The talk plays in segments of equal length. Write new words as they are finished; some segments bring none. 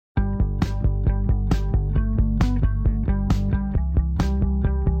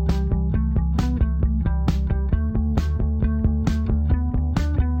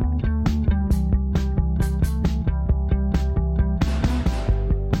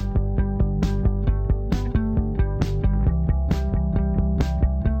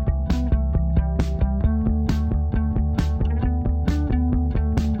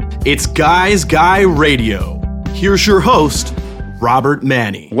It's Guys Guy Radio. Here's your host, Robert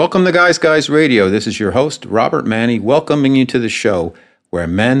Manni. Welcome to Guys Radio. This is your host, Robert Manni, welcoming you to the show where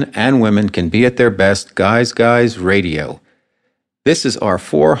men and women can be at their best, Guys Radio. This is our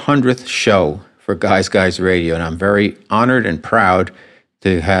 400th show for Guys Radio, and I'm very honored and proud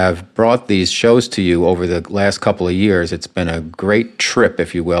to have brought these shows to you over the last couple of years. It's been a great trip,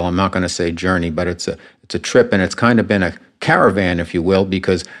 if you will. I'm not going to say journey, but it's a trip, and it's kind of been a caravan, if you will,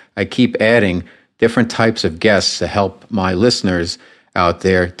 because I keep adding different types of guests to help my listeners out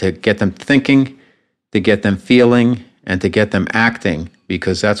there to get them thinking, to get them feeling, and to get them acting,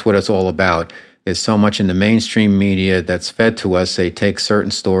 because that's what it's all about. There's so much in the mainstream media that's fed to us. They take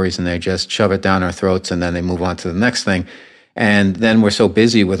certain stories and they just shove it down our throats, and then they move on to the next thing. And then we're so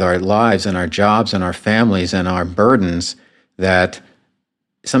busy with our lives and our jobs and our families and our burdens that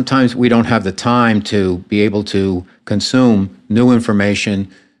sometimes we don't have the time to be able to consume new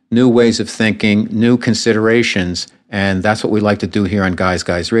information, new ways of thinking, new considerations. And that's what we like to do here on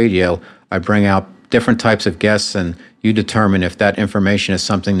Guys Radio. I bring out different types of guests, and you determine if that information is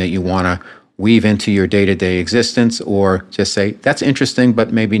something that you want to weave into your day-to-day existence, or just say, that's interesting,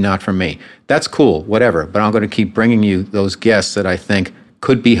 but maybe not for me. That's cool, whatever. But I'm going to keep bringing you those guests that I think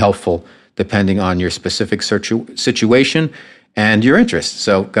could be helpful depending on your specific situation and your interests.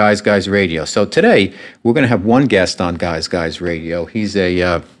 So Guys Radio. So today, we're going to have one guest on Guys Radio. He's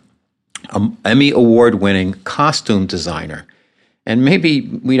a Emmy Award-winning costume designer. And maybe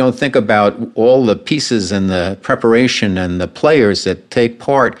we don't think about all the pieces and the preparation and the players that take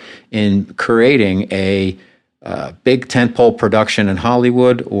part in creating a big tentpole production in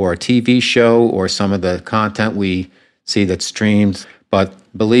Hollywood, or a TV show, or some of the content we see that's streamed. But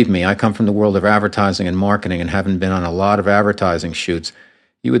believe me, I come from the world of advertising and marketing and having been on a lot of advertising shoots.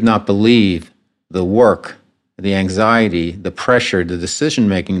 You would not believe the work, the anxiety, the pressure, the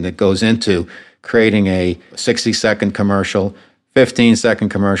decision-making that goes into creating a 60-second commercial, 15-second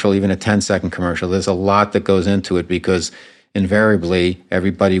commercial, even a 10-second commercial. There's a lot that goes into it because invariably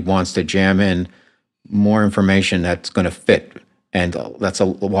everybody wants to jam in more information that's going to fit. And that's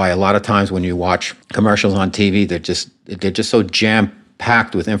why a lot of times when you watch commercials on TV, they're just so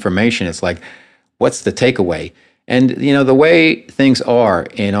jam-packed with information. It's like, what's the takeaway? And, you know, the way things are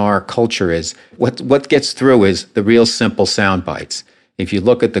in our culture is what gets through is the real simple sound bites. If you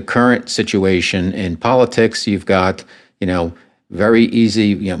look at the current situation in politics, you've got, very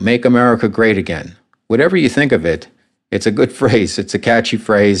easy, make America great again. Whatever you think of it, it's a good phrase. It's a catchy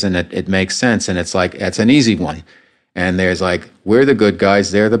phrase, and it makes sense. And it's like, it's an easy one. And there's like, we're the good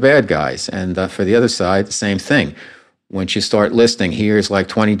guys, they're the bad guys. And for the other side, the same thing. Once you start listing, here's like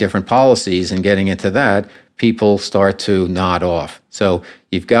 20 different policies and getting into that, people start to nod off. So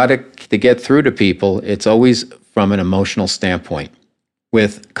you've got to get through to people. It's always from an emotional standpoint.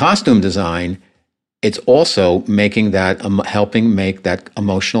 With costume design, it's also making that, helping make that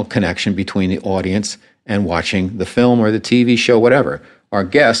emotional connection between the audience and watching the film or the TV show, whatever. Our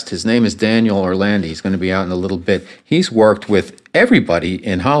guest, his name is Daniel Orlandi. He's going to be out in a little bit. He's worked with everybody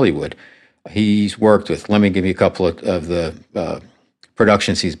in Hollywood. He's worked with, let me give you a couple of the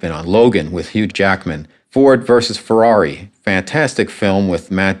productions he's been on. Logan with Hugh Jackman. Ford versus Ferrari, fantastic film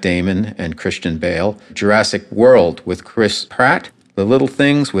with Matt Damon and Christian Bale. Jurassic World with Chris Pratt. The Little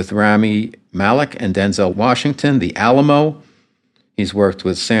Things with Rami Malek and Denzel Washington. The Alamo. He's worked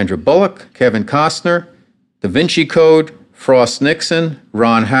with Sandra Bullock, Kevin Costner. Da Vinci Code, Frost Nixon,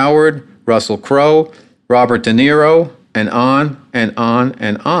 Ron Howard, Russell Crowe, Robert De Niro, and on and on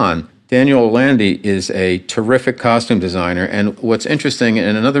and on. Daniel Orlandi is a terrific costume designer, and what's interesting,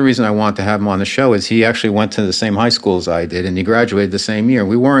 and another reason I want to have him on the show, is he actually went to the same high school as I did, and he graduated the same year.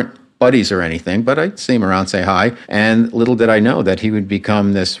 We weren't buddies or anything, but I'd see him around, say hi, and little did I know that he would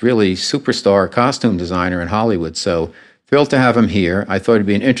become this really superstar costume designer in Hollywood. So thrilled to have him here. I thought it'd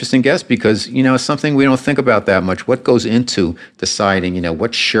be an interesting guest because, it's something we don't think about that much. What goes into deciding,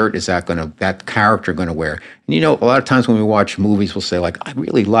 what shirt is that character going to wear? And, a lot of times when we watch movies, we'll say, I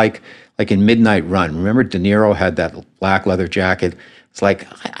really like in Midnight Run. Remember De Niro had that black leather jacket? It's like,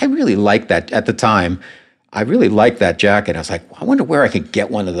 I really like that at the time. I really liked that jacket. I was like, I wonder where I could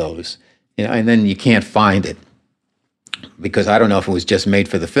get one of those. And then you can't find it because I don't know if it was just made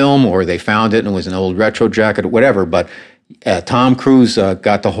for the film or they found it and it was an old retro jacket or whatever. But Tom Cruise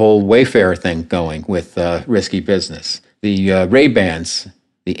got the whole Wayfarer thing going with Risky Business. The Ray-Bans,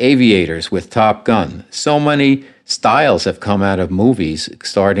 the Aviators with Top Gun. So many styles have come out of movies,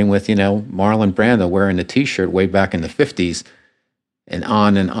 starting with, Marlon Brando wearing the T-shirt way back in the 50s and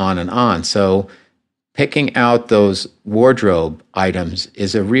on and on and on. So picking out those wardrobe items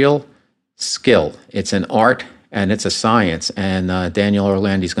is a real skill. It's an art and it's a science. And Daniel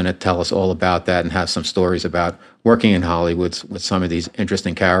Orlandi's going to tell us all about that and have some stories about working in Hollywood with some of these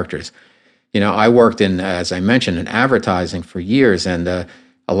interesting characters. I worked in, as I mentioned, in advertising for years, and a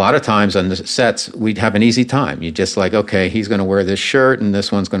lot of times on the sets, we'd have an easy time. You just like, okay, he's going to wear this shirt, and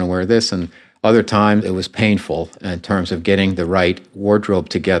this one's going to wear this, and other times it was painful in terms of getting the right wardrobe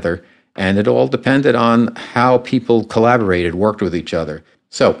together. And it all depended on how people collaborated, worked with each other.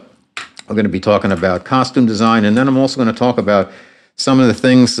 So we're going to be talking about costume design, and then I'm also going to talk about some of the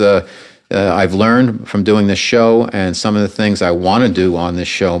things I've learned from doing this show and some of the things I want to do on this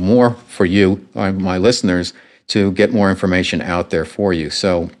show more for you, my listeners, to get more information out there for you.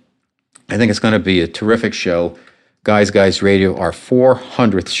 So I think it's going to be a terrific show. Guys Radio, our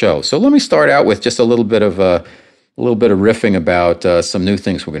 400th show. So let me start out with just a little bit of riffing about some new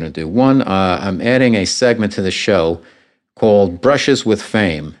things we're going to do. One, I'm adding a segment to the show called Brushes with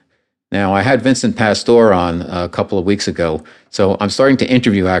Fame. Now, I had Vincent Pastore on a couple of weeks ago, so I'm starting to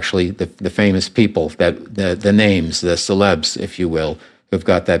interview actually the famous people, that the names, the celebs, if you will, who've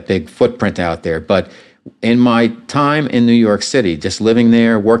got that big footprint out there. But in my time in New York City, just living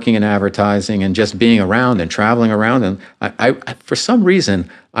there, working in advertising, and just being around and traveling around, and I for some reason,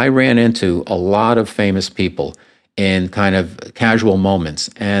 I ran into a lot of famous people in kind of casual moments.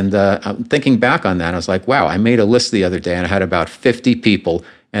 And I'm thinking back on that, I was like, wow, I made a list the other day, and I had about 50 people,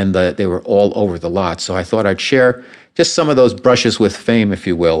 and they were all over the lot. So I thought I'd share just some of those brushes with fame, if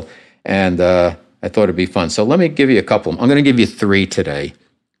you will, and I thought it'd be fun. So let me give you a couple. I'm going to give you 3 today,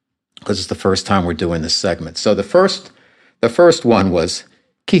 because it's the first time we're doing this segment. So the first one was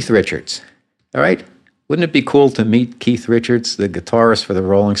Keith Richards. All right? Wouldn't it be cool to meet Keith Richards, the guitarist for the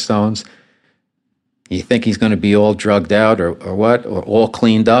Rolling Stones? You think he's going to be all drugged out or what? Or all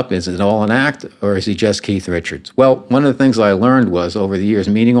cleaned up? Is it all an act? Or is he just Keith Richards? Well, one of the things I learned was over the years,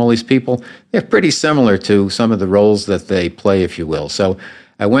 meeting all these people, they're pretty similar to some of the roles that they play, if you will. So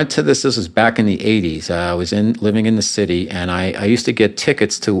I went to this was back in the 80s. I was living in the city, and I used to get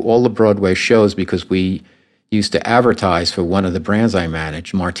tickets to all the Broadway shows because we used to advertise for one of the brands I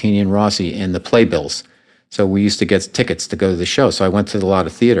managed, Martini and Rossi, in the playbills. So we used to get tickets to go to the show. So I went to a lot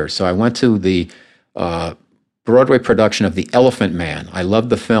of theaters. So I went to the Broadway production of The Elephant Man. I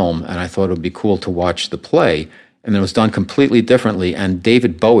loved the film, and I thought it would be cool to watch the play. And it was done completely differently, and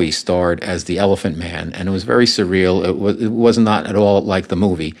David Bowie starred as the Elephant Man, and it was very surreal. It was not at all like the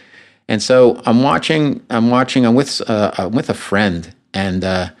movie. And so I'm with a friend, and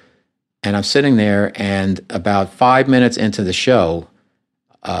I'm sitting there, and about 5 minutes into the show,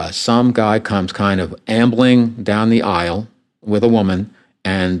 some guy comes kind of ambling down the aisle with a woman,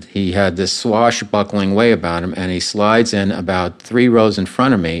 and he had this swashbuckling way about him, and he slides in about 3 rows in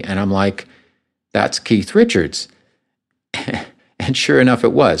front of me, and I'm like, that's Keith Richards. And sure enough,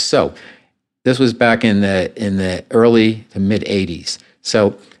 it was. So this was back in the early to mid 80s.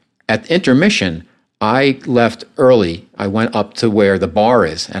 So at intermission, I left early. I went up to where the bar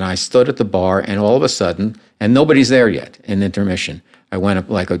is, and I stood at the bar, and all of a sudden, and nobody's there yet in intermission. I went up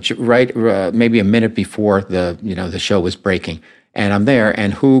like maybe a minute before the show was breaking, and I'm there,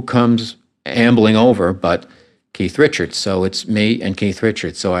 and who comes ambling over but Keith Richards? So it's me and Keith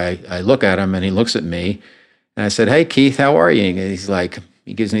Richards. So I look at him, and he looks at me, and I said, "Hey, Keith, how are you?" And he's like,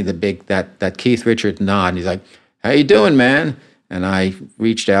 he gives me the big that Keith Richards nod. And he's like, "How you doing, man?" And I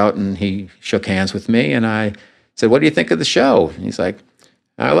reached out, and he shook hands with me, and I said, "What do you think of the show?" And he's like,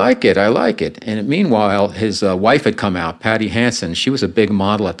 I like it. And meanwhile, his wife had come out, Patty Hansen. She was a big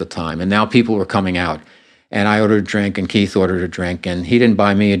model at the time, and now people were coming out. And I ordered a drink, and Keith ordered a drink, and he didn't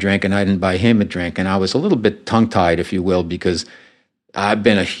buy me a drink, and I didn't buy him a drink. And I was a little bit tongue-tied, if you will, because I've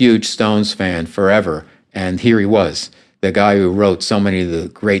been a huge Stones fan forever. And here he was, the guy who wrote so many of the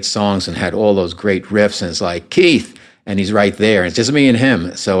great songs and had all those great riffs. And it's like, Keith, and he's right there. It's just me and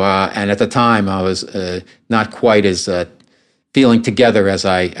him. So, and at the time, I was not quite as feeling together as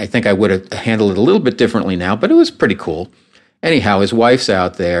I think I would have handled it a little bit differently now, but it was pretty cool. Anyhow, his wife's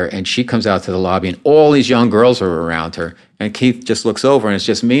out there, and she comes out to the lobby, and all these young girls are around her. And Keith just looks over, and it's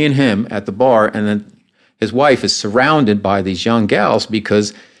just me and him at the bar, and then his wife is surrounded by these young gals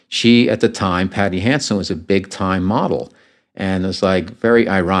because she, at the time, Patty Hansen, was a big-time model. And it was like very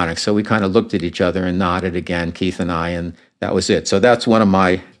ironic. So we kind of looked at each other and nodded again, Keith and I, and that was it. So that's one of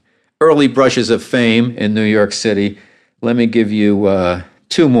my early brushes of fame in New York City. Let me give you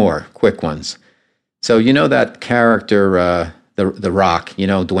 2 more quick ones. So you know that character, the Rock,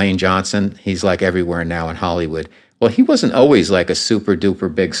 Dwayne Johnson? He's like everywhere now in Hollywood. Well, he wasn't always like a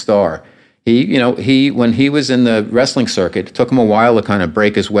super-duper big star. He when he was in the wrestling circuit, it took him a while to kind of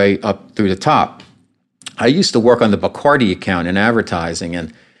break his way up through the top. I used to work on the Bacardi account in advertising,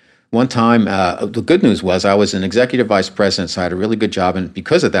 and one time, the good news was I was an executive vice president, so I had a really good job, and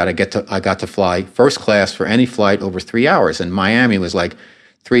because of that, I got to fly first class for any flight over 3 hours. And Miami was like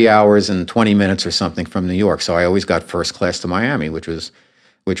 3 hours and 20 minutes or something from New York, so I always got first class to Miami, which was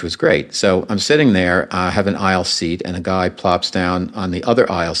great. So I'm sitting there, I have an aisle seat, and a guy plops down on the other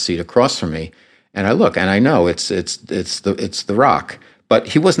aisle seat across from me, and I look, and I know it's the Rock, but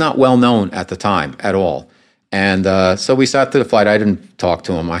he was not well known at the time at all. And so we sat through the flight. I didn't talk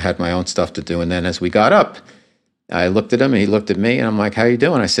to him. I had my own stuff to do. And then as we got up, I looked at him, and he looked at me, and I'm like, "How you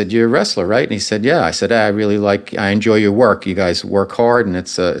doing?" I said, "You're a wrestler, right?" And he said, "Yeah." I said, I enjoy your work. You guys work hard, and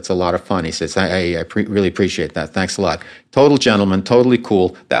it's a lot of fun." He says, I really appreciate that. Thanks a lot. Total gentleman, totally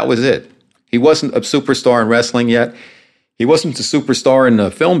cool. That was it. He wasn't a superstar in wrestling yet. He wasn't a superstar in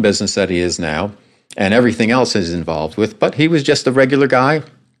the film business that he is now, and everything else he's involved with, but he was just a regular guy.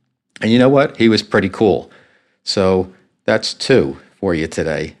 And you know what? He was pretty cool. So that's 2 for you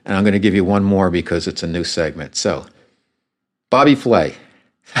today. And I'm going to give you one more because it's a new segment. So, Bobby Flay.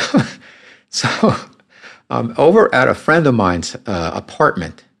 So, over at a friend of mine's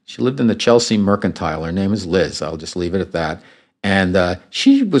apartment. She lived in the Chelsea Mercantile. Her name is Liz. I'll just leave it at that. And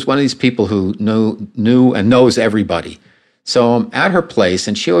she was one of these people who knew and knows everybody. So I'm at her place,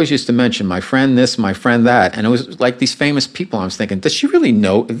 and she always used to mention my friend this, my friend that. And it was like these famous people. I was thinking, does she really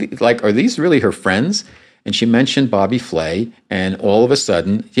know? Like, are these really her friends? And she mentioned Bobby Flay, and all of a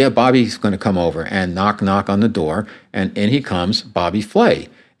sudden, yeah, Bobby's going to come over, and knock on the door, and in he comes, Bobby Flay.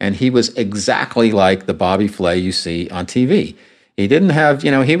 And he was exactly like the Bobby Flay you see on TV. He didn't have,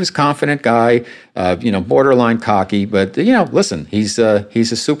 he was a confident guy, borderline cocky, but, listen, he's a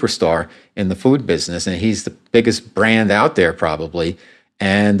superstar in the food business, and he's the biggest brand out there probably.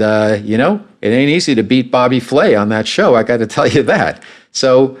 And, it ain't easy to beat Bobby Flay on that show. I got to tell you that.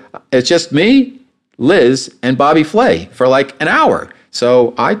 So it's just me, Liz, and Bobby Flay for like an hour.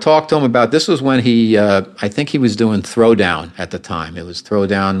 So I talked to him about, this was when he, I think he was doing Throwdown at the time. It was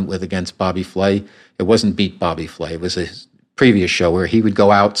Throwdown against Bobby Flay. It wasn't Beat Bobby Flay. It was a previous show where he would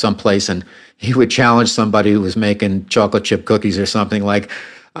go out someplace and he would challenge somebody who was making chocolate chip cookies or something like,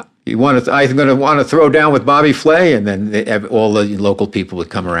 I'm going to want to throw down with Bobby Flay, and then all the local people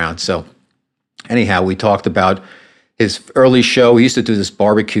would come around. So anyhow, we talked about his early show. He used to do this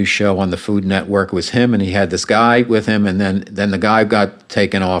barbecue show on the Food Network. It was him, and he had this guy with him, and then the guy got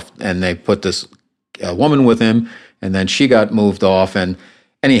taken off, and they put this woman with him, and then she got moved off. And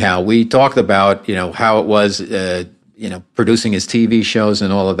anyhow, we talked about how it was producing his TV shows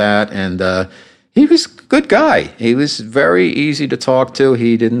and all of that, and he was a good guy. He was very easy to talk to.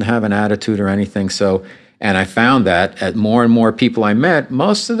 He didn't have an attitude or anything. So, and I found that at more and more people I met,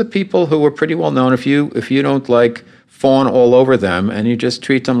 most of the people who were pretty well known, if you don't like fawn all over them and you just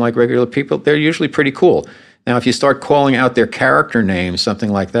treat them like regular people, they're usually pretty cool. Now, if you start calling out their character names,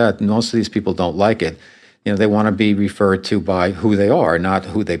 something like that, most of these people don't like it. They want to be referred to by who they are, not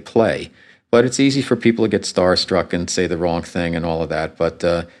who they play. But it's easy for people to get starstruck and say the wrong thing and all of that.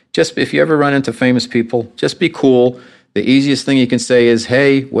 But just if you ever run into famous people, just be cool. The easiest thing you can say is,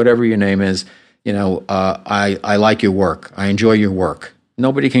 hey, whatever your name is, I like your work. I enjoy your work.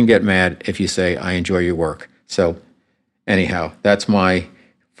 Nobody can get mad if you say, I enjoy your work. So anyhow, that's my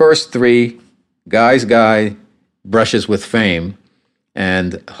first 3 guy brushes with fame.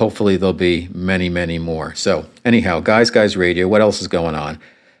 And hopefully there'll be many, many more. So anyhow, Guys Radio, what else is going on?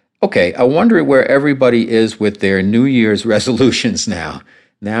 Okay, I wonder where everybody is with their New Year's resolutions now.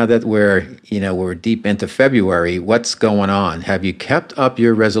 Now that we're deep into February, what's going on? Have you kept up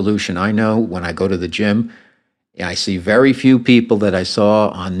your resolution? I know when I go to the gym, I see very few people that I saw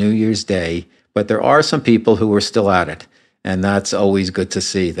on New Year's Day, but there are some people who are still at it. And that's always good to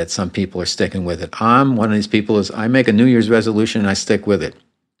see that some people are sticking with it. I'm one of these people I make a New Year's resolution and I stick with it.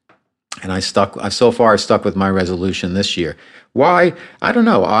 And I've so far stuck with my resolution this year. Why? I don't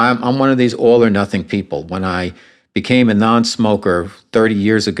know. I'm one of these all or nothing people. When I became a non-smoker 30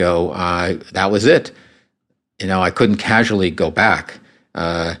 years ago, that was it. I couldn't casually go back.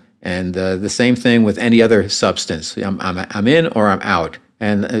 And the same thing with any other substance. I'm in or I'm out.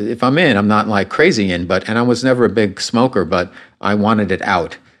 And if I'm in, I'm not like crazy in, and I was never a big smoker, but I wanted it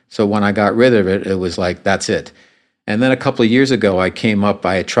out. So when I got rid of it, it was like, that's it. And then a couple of years ago, I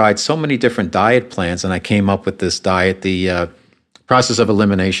had tried so many different diet plans, and I came up with this diet, the process of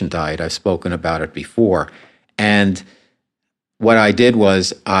elimination diet. I've spoken about it before. And what I did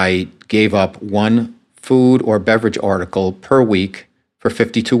was I gave up one food or beverage article per week for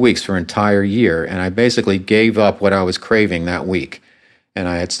 52 weeks for an entire year. And I basically gave up what I was craving that week. And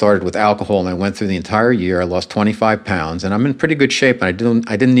I had started with alcohol, and I went through the entire year. I lost 25 pounds, and I'm in pretty good shape. And I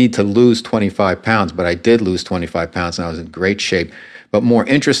didn't need to lose 25 pounds, but I did lose 25 pounds, and I was in great shape. But more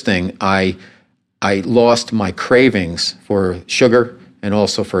interesting, I lost my cravings for sugar and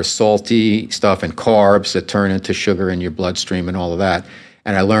also for salty stuff and carbs that turn into sugar in your bloodstream and all of that.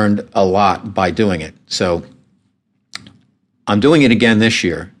 And I learned a lot by doing it. So I'm doing it again this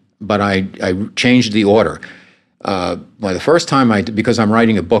year, but I changed the order. The first time because I'm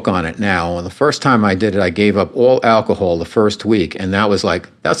writing a book on it now, and the first time I did it, I gave up all alcohol the first week, and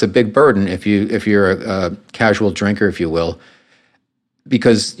that's a big burden if you're a casual drinker, if you will,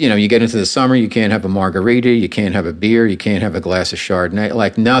 because you get into the summer, you can't have a margarita, you can't have a beer, you can't have a glass of Chardonnay,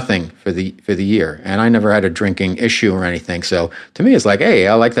 like nothing for the year. And I never had a drinking issue or anything, so to me it's like, hey,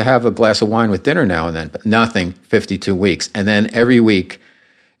 I like to have a glass of wine with dinner now and then, but nothing 52 weeks, and then every week.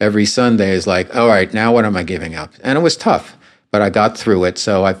 Every Sunday is like, all right, now what am I giving up? And it was tough, but I got through it.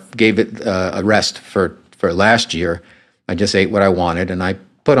 So I gave it a rest for last year. I just ate what I wanted, and I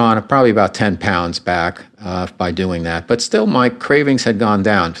put on probably about 10 pounds back by doing that. But still, my cravings had gone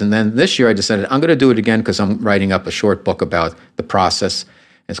down. And then this year I decided I'm going to do it again because I'm writing up a short book about the process.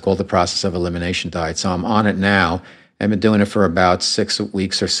 It's called The Process of Elimination Diet. So I'm on it now. I've been doing it for about 6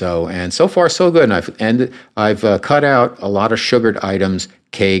 weeks or so, and so far so good. And I've cut out a lot of sugared items,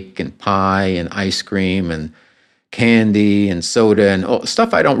 cake and pie and ice cream and candy and soda and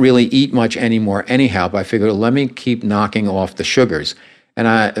stuff I don't really eat much anymore anyhow. But I figured let me keep knocking off the sugars.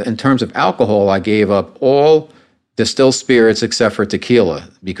 And in terms of alcohol, I gave up all distilled spirits except for tequila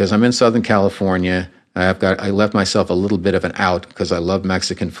because I'm in Southern California. I left myself a little bit of an out because I love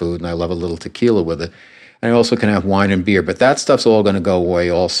Mexican food and I love a little tequila with it. And I also can have wine and beer, but that stuff's all going to go away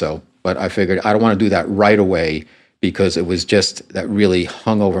also. But I figured I don't want to do that right away because it was just that really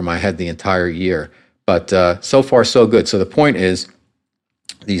hung over my head the entire year. But so far, so good. So the point is,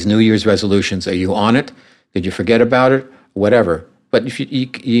 these New Year's resolutions, are you on it? Did you forget about it? Whatever. But if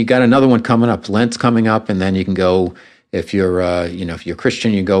you got another one coming up, Lent's coming up, and then you can go, if you're if you're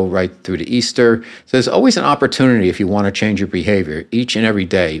Christian, you go right through to Easter. So there's always an opportunity if you want to change your behavior. Each and every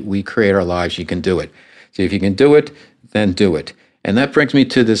day, we create our lives, you can do it. So if you can do it, then do it. And that brings me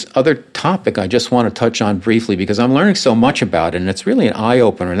to this other topic I just want to touch on briefly because I'm learning so much about it, and it's really an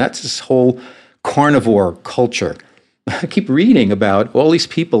eye-opener, and that's this whole carnivore culture. I keep reading about all these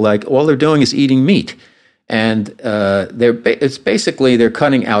people, like all they're doing is eating meat. And it's basically they're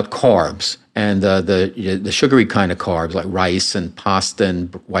cutting out carbs and the sugary kind of carbs like rice and pasta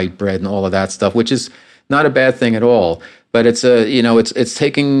and white bread and all of that stuff, which is not a bad thing at all. But it's it's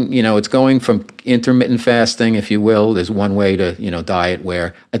taking, it's going from intermittent fasting, if you will. There's one way to, diet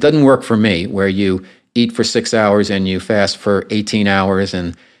where it doesn't work for me, where you eat for 6 hours and you fast for 18 hours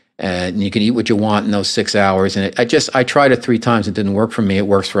and you can eat what you want in those 6 hours. And I tried it 3 times. It didn't work for me. It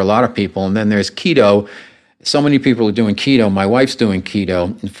works for a lot of people. And then there's keto. So many people are doing keto. My wife's doing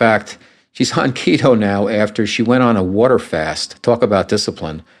keto. In fact, she's on keto now after she went on a water fast. Talk about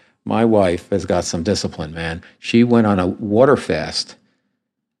discipline. My wife has got some discipline, man. She went on a water fast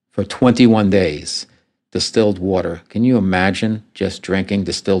for 21 days, distilled water. Can you imagine just drinking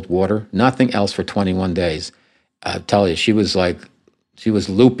distilled water? Nothing else for 21 days. I tell you, she was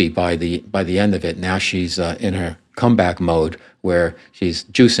loopy by the end of it. Now she's in her comeback mode where she's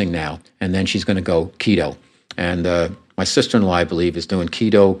juicing now, and then she's going to go keto. And my sister-in-law, I believe, is doing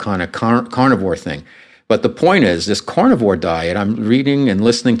keto kind of carnivore thing. But the point is, this carnivore diet, I'm reading and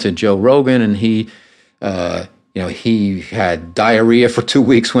listening to Joe Rogan, and he had diarrhea for 2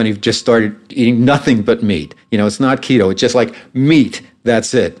 weeks when he just started eating nothing but meat. It's not keto. It's just like meat.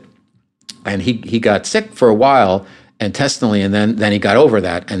 That's it. And he got sick for a while intestinally, and then he got over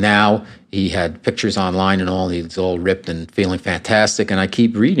that. And now he had pictures online and all. He's all ripped and feeling fantastic. And I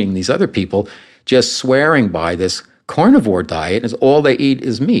keep reading these other people just swearing by this carnivore diet, as all they eat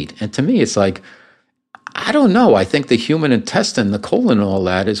is meat. And to me, it's like, I don't know. I think the human intestine, the colon and all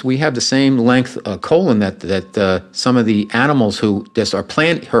that, is we have the same length colon that some of the animals who just are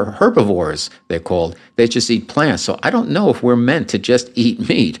herbivores, they're called. They just eat plants. So I don't know if we're meant to just eat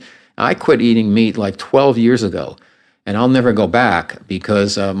meat. I quit eating meat like 12 years ago, and I'll never go back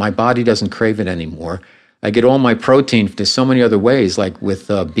because my body doesn't crave it anymore. I get all my protein. There's so many other ways, like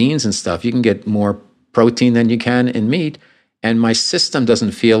with beans and stuff. You can get more protein than you can in meat, and my system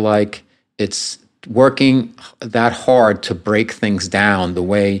doesn't feel like it's working that hard to break things down the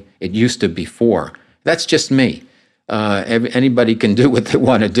way it used to before. That's just me. Anybody can do what they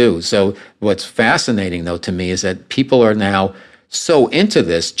want to do. So what's fascinating, though, to me is that people are now so into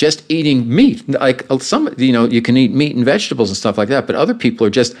this, just eating meat. Like you can eat meat and vegetables and stuff like that, but other people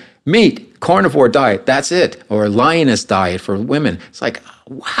are just meat, carnivore diet, that's it, or lioness diet for women. It's like,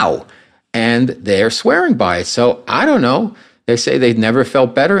 wow. And they're swearing by it. So I don't know. they say they've never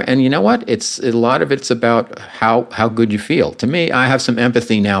felt better. And you know what? A lot of it's about how good you feel. To me, I have some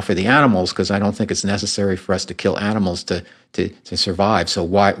empathy now for the animals because I don't think it's necessary for us to kill animals to survive. So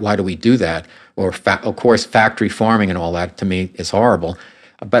why do we do that? Or of course, factory farming and all that to me is horrible.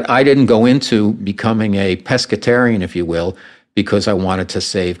 But I didn't go into becoming a pescatarian, if you will, because I wanted to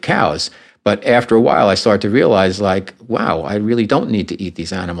save cows. But after a while, I started to realize, like, wow, I really don't need to eat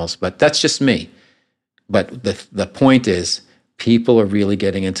these animals. But that's just me. But the point is, people are really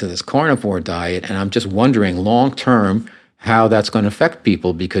getting into this carnivore diet, and I'm just wondering long term how that's going to affect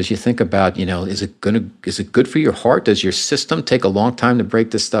people, because you think about, is it good for your heart? Does your system take a long time to break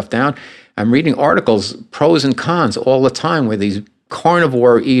this stuff down? I'm reading articles, pros and cons all the time, where these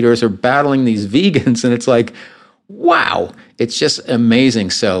carnivore eaters are battling these vegans, and it's like, wow, it's just amazing.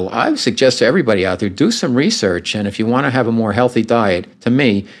 So I suggest to everybody out there, do some research. And if you want to have a more healthy diet, to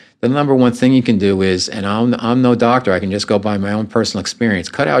me, the number one thing you can do is, and I'm no doctor, I can just go by my own personal experience,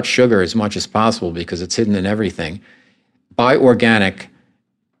 cut out sugar as much as possible because it's hidden in everything. Buy organic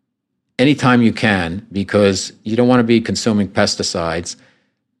anytime you can because you don't want to be consuming pesticides.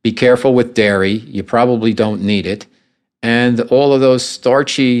 Be careful with dairy. You probably don't need it. And all of those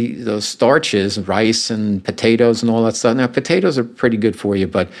starches, rice and potatoes and all that stuff. Now, potatoes are pretty good for you,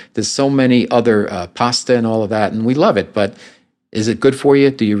 but there's so many other pasta and all of that, and we love it. But is it good for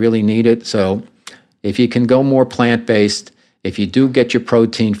you? Do you really need it? So if you can go more plant-based, if you do get your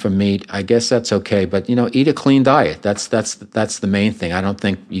protein from meat, I guess that's okay. But, eat a clean diet. That's the main thing. I don't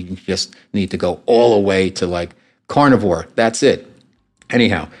think you just need to go all the way to like carnivore. That's it.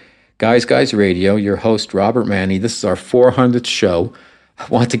 Anyhow, Guys Radio, your host, Robert Manni. This is our 400th show. I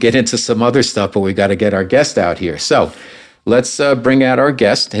want to get into some other stuff, but we got to get our guest out here. So let's bring out our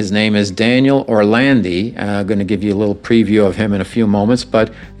guest. His name is Daniel Orlandi. I'm going to give you a little preview of him in a few moments,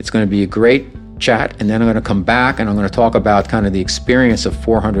 but it's going to be a great chat. And then I'm going to come back and I'm going to talk about kind of the experience of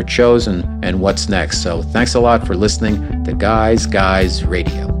 400 shows and what's next. So thanks a lot for listening to Guys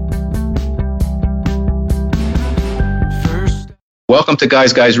Radio. Welcome to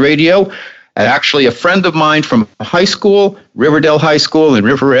Guys Radio. And actually, a friend of mine from high school, Riverdale High School in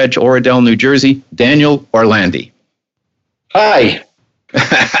River Edge, Oradell, New Jersey, Daniel Orlandi. Hi.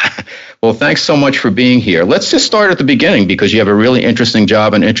 Well, thanks so much for being here. Let's just start at the beginning because you have a really interesting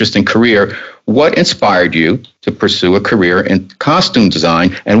job and interesting career. What inspired you to pursue a career in costume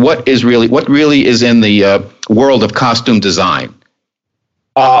design, and what really is in the world of costume design?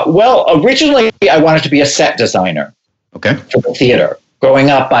 Well, originally I wanted to be a set designer. Okay. For the theater. Growing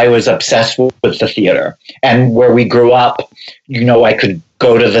up, I was obsessed with the theater. And where we grew up, I could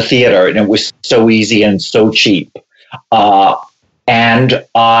go to the theater and it was so easy and so cheap. And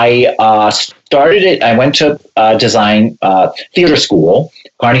I started it. I went to design theater school,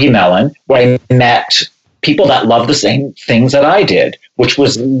 Carnegie Mellon, where I met people that loved the same things that I did, which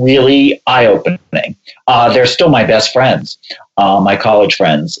was really eye-opening. They're still my best friends, my college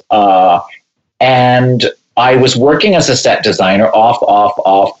friends. And I was working as a set designer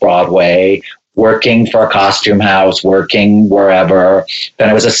off Broadway, working for a costume house, working wherever. Then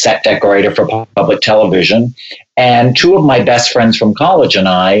I was a set decorator for public television. And two of my best friends from college and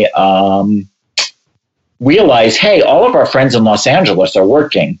I realized, hey, all of our friends in Los Angeles are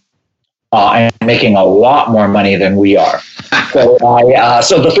working and making a lot more money than we are. So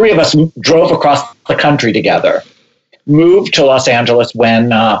the three of us drove across the country together, moved to Los Angeles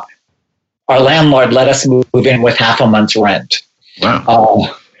when our landlord let us move in with half a month's rent.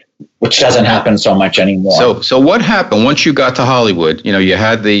 Wow. Which doesn't happen so much anymore. So what happened once you got to Hollywood? You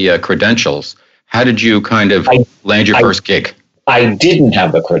had the credentials. How did you kind of land your first gig? I didn't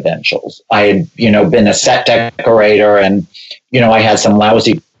have the credentials. I had, been a set decorator and, I had some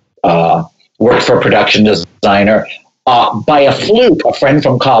lousy work for a production designer. By a fluke, a friend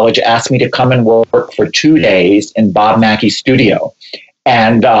from college asked me to come and work for 2 days in Bob Mackey's studio.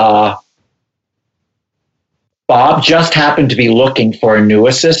 And Bob just happened to be looking for a new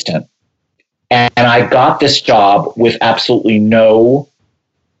assistant. And I got this job with absolutely no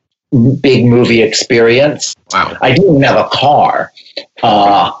big movie experience. Wow. I didn't even have a car.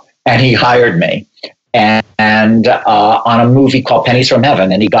 And he hired me. And on a movie called Pennies from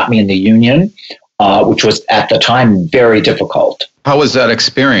Heaven. And he got me in the union, which was at the time very difficult. How was that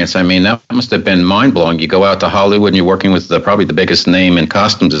experience? I mean, that must have been mind-blowing. You go out to Hollywood and you're working with probably the biggest name in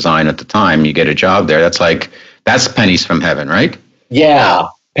costume design at the time. You get a job there. That's Pennies from Heaven, right? Yeah,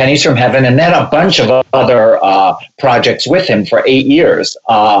 Pennies from Heaven. And then a bunch of other projects with him for 8 years.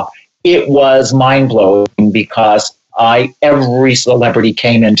 It was mind-blowing because every celebrity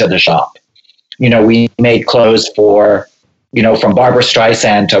came into the shop. We made clothes for, from Barbra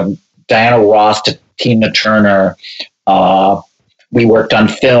Streisand to Diana Ross to Tina Turner, We worked on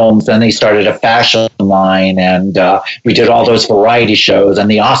films, and he started a fashion line, and we did all those variety shows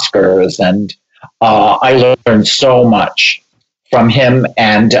and the Oscars, and I learned so much from him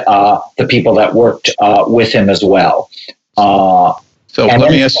and the people that worked with him as well. So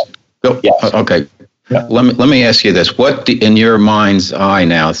let me ask. Yes. Okay. No. Let me ask you this: what, in your mind's eye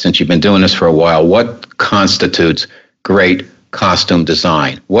now, since you've been doing this for a while, what constitutes great costume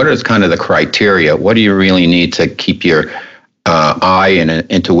design? What is kind of the criteria? What do you really need to keep your eye and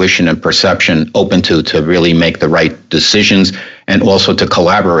intuition and perception open to really make the right decisions, and also to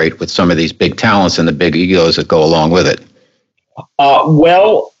collaborate with some of these big talents and the big egos that go along with it?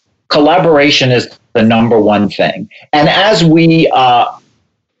 Well, collaboration is the number one thing. And as we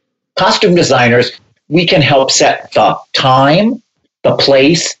costume designers, we can help set the time, the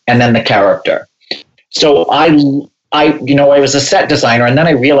place, and then the character. So I was a set designer, and then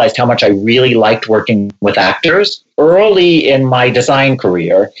I realized how much I really liked working with actors. Early in my design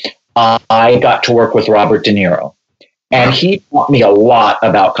career, I got to work with Robert De Niro, and he taught me a lot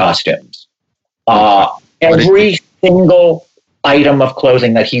about costumes. Every single item of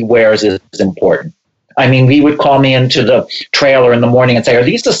clothing that he wears is important. I mean, he would call me into the trailer in the morning and say, "Are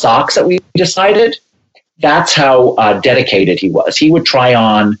these the socks that we decided?" That's how dedicated he was. He would try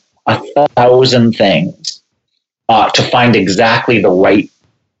on 1,000 things to find exactly the right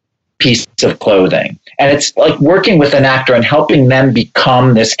piece of clothing. And it's like working with an actor and helping them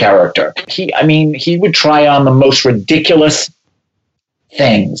become this character. He would try on the most ridiculous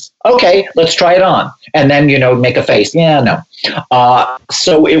things. Okay, let's try it on. And then, make a face. Yeah, no.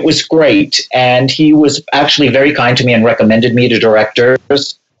 So it was great. And he was actually very kind to me and recommended me to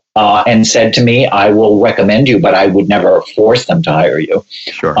directors and said to me, "I will recommend you, but I would never force them to hire you."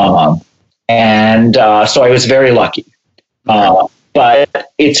 Sure. So I was very lucky. But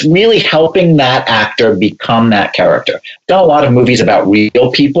it's really helping that actor become that character. I've done a lot of movies about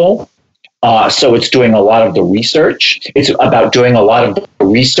real people. So it's doing a lot of the research. It's about doing a lot of the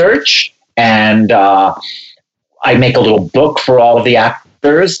research. And I make a little book for all of the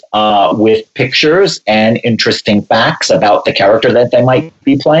actors with pictures and interesting facts about the character that they might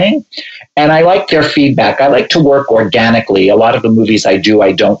be playing. And I like their feedback. I like to work organically. A lot of the movies I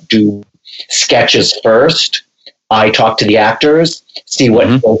don't do sketches first. I talk to the actors, see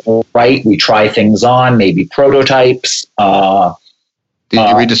what goes right. We try things on, maybe prototypes. Did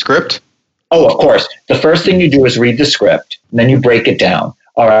you read the script? Oh, of course. The first thing you do is read the script, and then you break it down.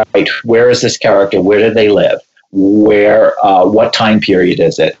 All right, where is this character? Where do they live? What time period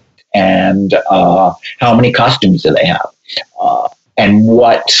is it? And how many costumes do they have? And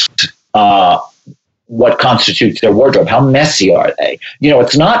what constitutes their wardrobe? How messy are they?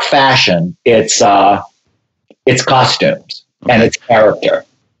 It's not fashion. It's costumes and it's character.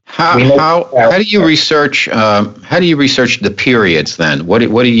 How do you research? How do you research the periods then? What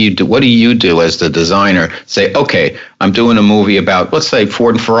do you do? What do you do as the designer? Say, okay, I'm doing a movie about, let's say,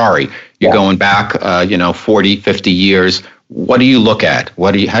 Ford and Ferrari. You're going back, 40, 50 years. What do you look at?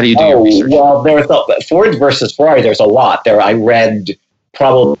 How do you do your research? Well, there's Ford versus Ferrari. There's a lot there. I read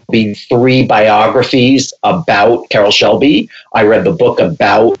probably 3 biographies about Carroll Shelby. I read the book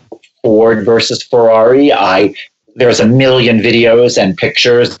about Ford versus Ferrari. There's a million videos and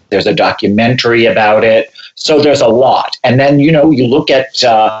pictures. There's a documentary about it. So there's a lot. And then, you look at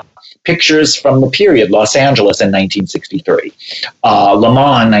pictures from the period, Los Angeles in 1963, Le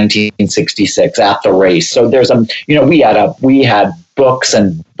Mans 1966 at the race. So there's we had books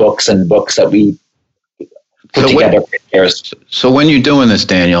and books and books that we put together. So when you're doing this,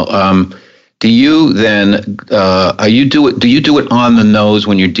 Daniel, do you then do you do it on the nose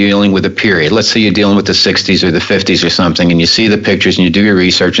when you're dealing with a period? Let's say you're dealing with the 60s or the 50s or something, and you see the pictures and you do your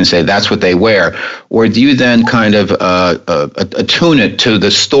research and say that's what they wear, or do you then kind of attune it to the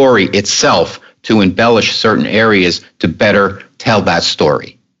story itself to embellish certain areas to better tell that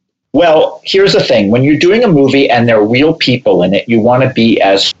story? Well, here's the thing: when you're doing a movie and there are real people in it, you want to be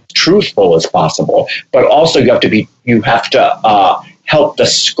as truthful as possible, but also you have to help the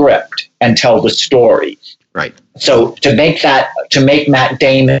script and tell the story. Right. So to make Matt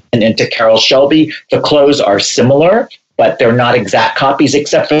Damon into Carroll Shelby, the clothes are similar, but they're not exact copies,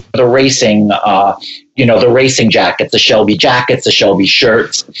 except for the racing, the racing jackets, the Shelby jackets, the Shelby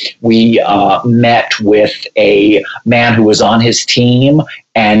shirts. We met with a man who was on his team,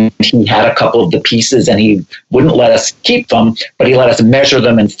 and he had a couple of the pieces, and he wouldn't let us keep them, but he let us measure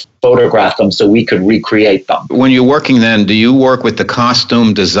them and photograph them so we could recreate them. When you're working then, do you work with the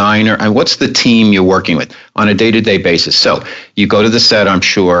costume designer? And what's the team you're working with on a day-to-day basis? So you go to the set, I'm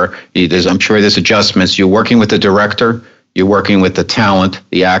sure there's adjustments. You're working with the director, You're working with the talent,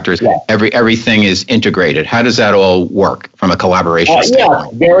 the actors. Yeah. Everything is integrated. How does that all work from a collaboration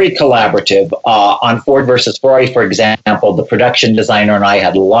standpoint? Yeah, very collaborative. On Ford versus Ferrari, for example, the production designer and I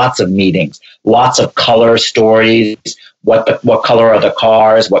had lots of meetings, lots of color stories. What color are the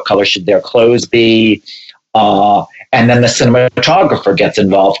cars? What color should their clothes be? And then the cinematographer gets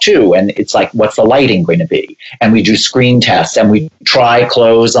involved too. And it's like, what's the lighting going to be? And we do screen tests and we try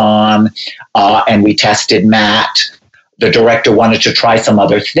clothes on and we tested matte. The director wanted to try some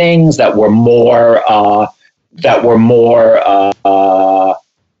other things that were more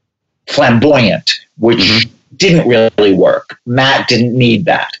flamboyant, which didn't really work. Matt didn't need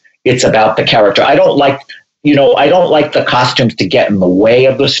that. It's about the character. I don't like the costumes to get in the way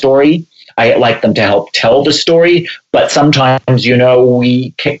of the story. I like them to help tell the story, but sometimes,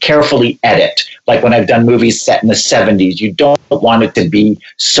 we carefully edit. Like when I've done movies set in the 70s, you don't want it to be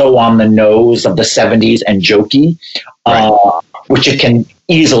so on the nose of the 70s and jokey, which it can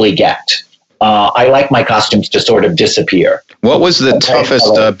easily get. I like my costumes to sort of disappear. What was the toughest,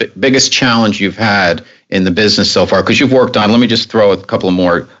 biggest challenge you've had in the business so far? Because you've worked on, let me just throw a couple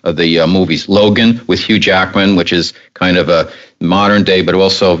more of the movies. Logan with Hugh Jackman, which is kind of a modern day, but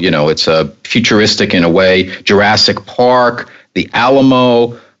also, it's futuristic in a way. Jurassic Park, The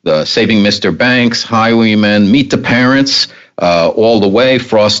Alamo, the Saving Mr. Banks, Highwaymen, Meet the Parents, all the way,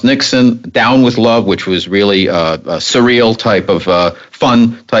 Frost Nixon, Down with Love, which was really a surreal type of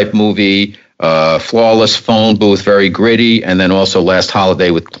fun type movie. Flawless, Phone Booth, very gritty, and then also Last Holiday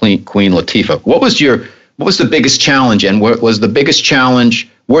with Queen Latifah. What was the biggest challenge, and were the biggest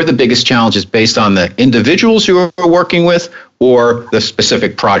challenges based on the individuals you were working with or the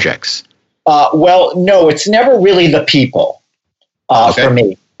specific projects? Well, no, it's never really the people for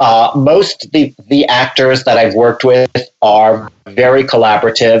me. Most of the actors that I've worked with are very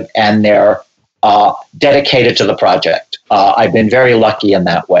collaborative and they're dedicated to the project. I've been very lucky in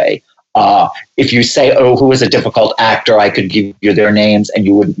that way. If you say, who is a difficult actor, I could give you their names and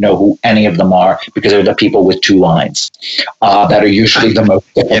you wouldn't know who any of them are because they're the people with 2 lines that are usually the most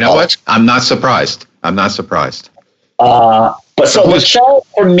difficult. You know what? I'm not surprised. But so the challenge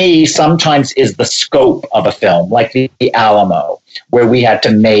for me sometimes is the scope of a film, like the Alamo, where we had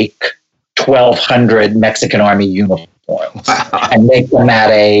to make 1,200 Mexican Army uniforms and make them at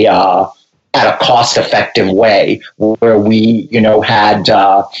a cost-effective way, where we, had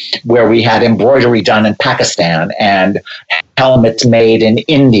embroidery done in Pakistan and helmets made in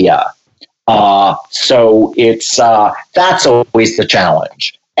India. So it's that's always the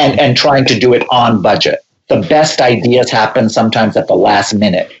challenge, and trying to do it on budget. The best ideas happen sometimes at the last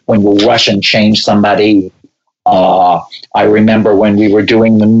minute when you rush and change somebody. I remember when we were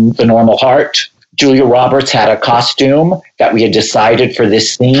doing the Normal Heart, Julia Roberts had a costume that we had decided for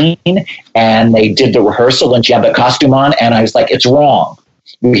this scene, and they did the rehearsal, and she had the costume on, and I was like, it's wrong.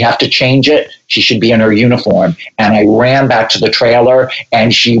 We have to change it. She should be in her uniform. And I ran back to the trailer,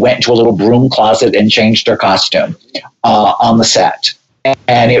 and she went into a little broom closet and changed her costume on the set.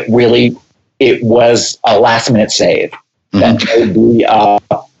 And it was a last-minute save. That made me,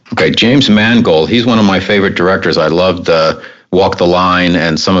 Okay, James Mangold, he's one of my favorite directors. I loved Walk the Line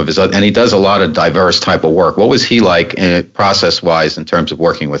and some of his other, and he does a lot of diverse type of work. What was he like process-wise in terms of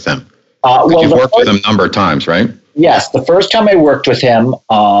working with him? You've worked with him a number of times, right? Yes, the first time I worked with him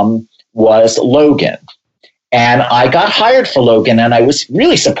was Logan. And I got hired for Logan, and I was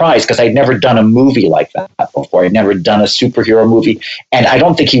really surprised because I'd never done a movie like that before. I'd never done a superhero movie, and I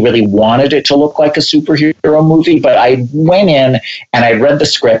don't think he really wanted it to look like a superhero movie, but I went in and I read the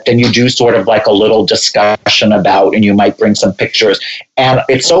script, and you do sort of like a little discussion about, and you might bring some pictures. And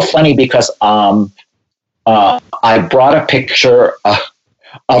it's so funny because I brought a picture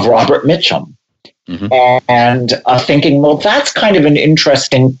of Robert Mitchum, and thinking, well, that's kind of an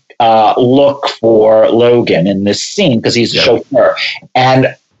interesting look for Logan in this scene because he's a chauffeur.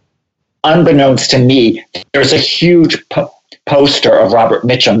 And unbeknownst to me, there's a huge poster of Robert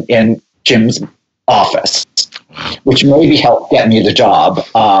Mitchum in Jim's office, which maybe helped get me the job.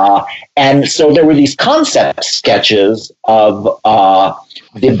 And so there were these concept sketches of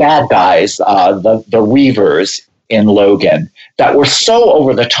the bad guys, the Reavers in Logan, that were so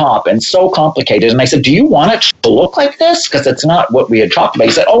over the top and so complicated. And I said, do you want it to look like this? Because it's not what we had talked about.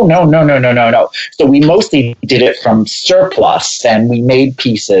 He said, oh, no. So we mostly did it from surplus, and we made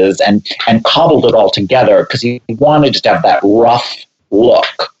pieces and cobbled it all together because he wanted to have that rough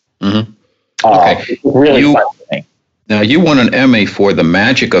look. Okay. Really fun. Now, you won an Emmy for The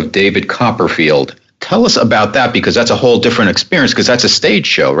Magic of David Copperfield. Tell us about that, because that's a whole different experience, because that's a stage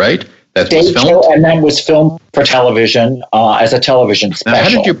show, right? that stage was filmed? show, and then was filmed for television as a television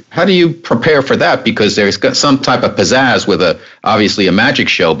special. Now, how do you prepare for that? Because there's got some type of pizzazz with obviously a magic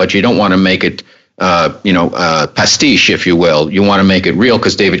show, but you don't want to make it pastiche, if you will. You want to make it real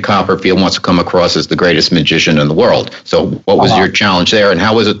because David Copperfield wants to come across as the greatest magician in the world. So what was your challenge there, and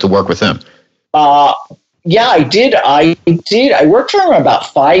how was it to work with him? Yeah, I did. I worked for him about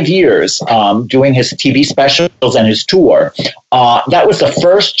 5 years doing his TV specials and his tour. That was the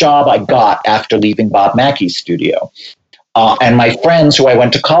first job I got after leaving Bob Mackey's studio. And my friends who I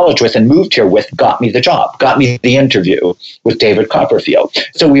went to college with and moved here with got me the job, got me the interview with David Copperfield.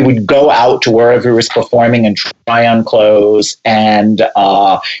 So we would go out to wherever he was performing and try on clothes. And,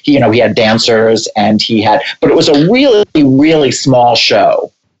 he had dancers but it was a really, really small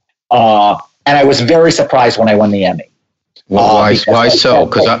show. And I was very surprised when I won the Emmy. Well, why so?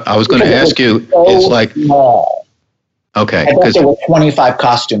 Because I was going to ask you, it's like small. Okay, I think there were 25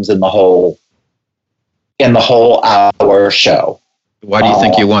 costumes in the whole hour show. Why do you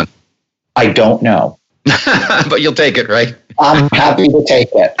think you won? I don't know. But you'll take it, right? I'm happy to take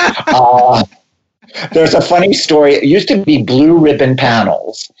it. There's a funny story. It used to be blue ribbon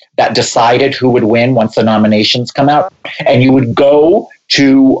panels that decided who would win once the nominations come out. And you would go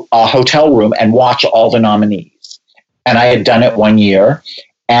to a hotel room and watch all the nominees. And I had done it 1 year.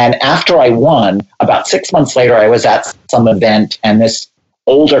 And after I won, about 6 months later, I was at some event, and this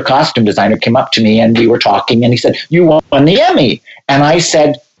older costume designer came up to me and we were talking, and he said, "You won the Emmy." And I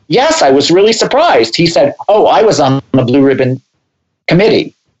said, "Yes, I was really surprised." He said, "Oh, I was on the Blue Ribbon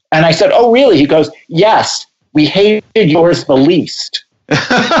Committee." And I said, "Oh, really?" He goes, "Yes, we hated yours the least."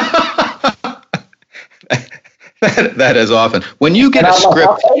 That is often. When you get a script,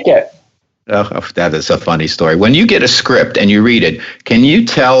 I'll take it. Oh, that is a funny story. When you get a script and you read it, can you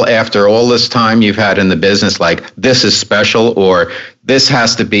tell after all this time you've had in the business, like, this is special, or this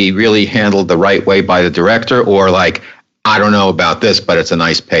has to be really handled the right way by the director, or like, I don't know about this, but it's a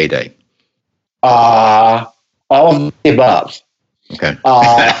nice payday? All of the above. Okay.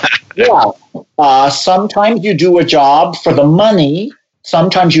 Sometimes you do a job for the money.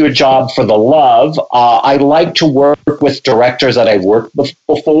 Sometimes you do a job for the love. I like to work with directors that I've worked with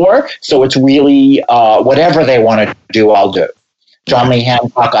before. So it's really whatever they want to do, I'll do. John Lee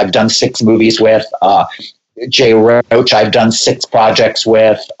Hancock, I've done 6 movies with. Jay Roach, I've done 6 projects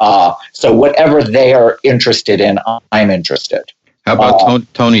with. So whatever they are interested in, I'm interested. How about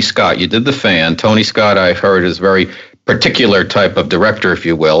Tony Scott? You did The Fan. Tony Scott, I've heard, is a very particular type of director, if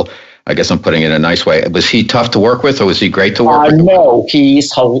you will. I guess I'm putting it in a nice way. Was he tough to work with, or was he great to work with? No, he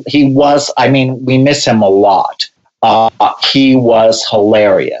was. I mean, we miss him a lot. He was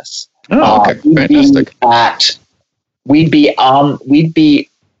hilarious. Oh, okay, fantastic. We'd be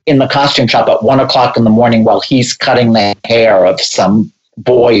in the costume shop at 1:00 in the morning while he's cutting the hair of some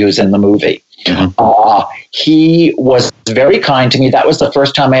boy who's in the movie. Mm-hmm. He was very kind to me. That was the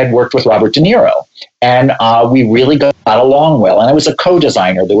first time I had worked with Robert De Niro. And we really got along well. And I was a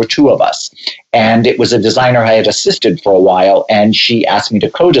co-designer. There were 2 of us. And it was a designer I had assisted for a while. And she asked me to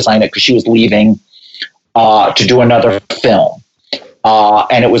co-design it because she was leaving to do another film.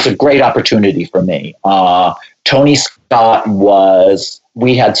 And it was a great opportunity for me. Tony Scott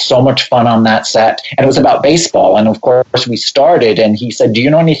we had so much fun on that set. And it was about baseball. And of course, we started, and he said, "Do you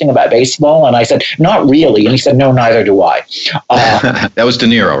know anything about baseball?" And I said, "Not really." And he said, "No, neither do I." That was De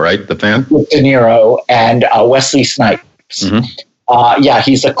Niro, right? The Fan? With De Niro and Wesley Snipes. Mm-hmm.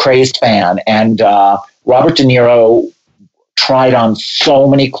 He's a crazed fan. And Robert De Niro tried on so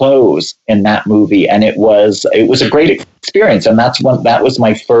many clothes in that movie. And it was a great experience. And that was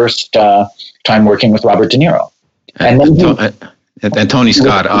my first time working with Robert De Niro. And then and Tony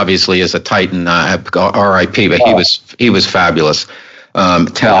Scott obviously is a titan, R.I.P., but he was fabulous.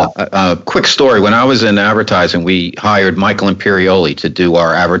 Quick story. When I was in advertising, we hired Michael Imperioli to do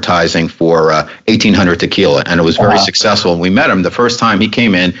our advertising for 1800 Tequila, and it was very successful. And we met him the first time he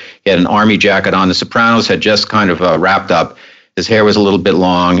came in. He had an army jacket on. The Sopranos had just kind of wrapped up. His hair was a little bit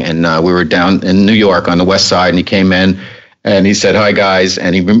long, and we were down in New York on the west side, and he came in. And he said, "Hi, guys."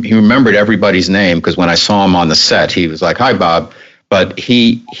 And he remembered everybody's name, because when I saw him on the set, he was like, "Hi, Bob." But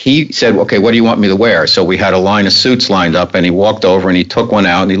he said, "Okay, what do you want me to wear?" So we had a line of suits lined up, and he walked over and he took one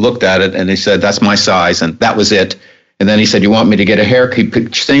out and he looked at it and he said, "That's my size," and that was it. And then he said, "You want me to get a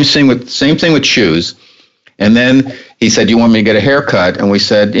haircut?" Same thing with shoes. And then he said, "You want me to get a haircut?" And we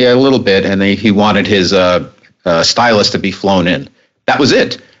said, "Yeah, a little bit." And then he wanted his stylist to be flown in. That was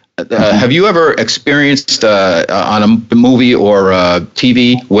it. Have you ever experienced on a movie or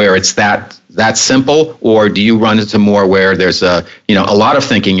TV where it's that that simple, or do you run into more where there's a lot of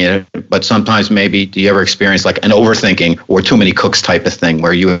thinking in it, but sometimes maybe do you ever experience like an overthinking or too many cooks type of thing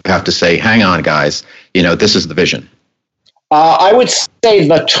where you have to say, hang on, guys, this is the vision? I would say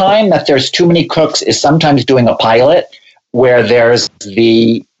the time that there's too many cooks is sometimes doing a pilot where there's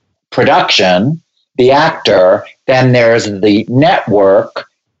the production, the actor, then there's the network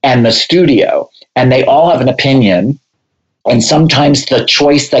and the studio, and they all have an opinion. And sometimes the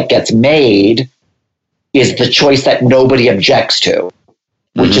choice that gets made is the choice that nobody objects to,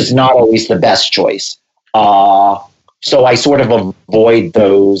 which is not always the best choice. So I sort of avoid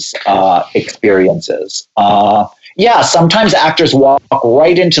those experiences. Sometimes actors walk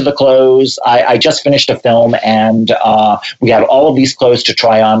right into the clothes. I just finished a film, and we had all of these clothes to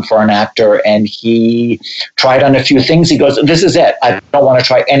try on for an actor, and he tried on a few things. He goes, "This is it. I don't want to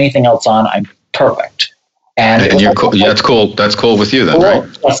try anything else on. I'm perfect." And you're cool. Yeah, that's cool. That's cool with you then, right?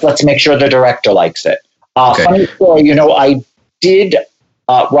 Let's make sure the director likes it. Funny story, I did.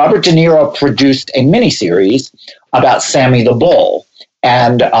 Robert De Niro produced a miniseries about Sammy the Bull,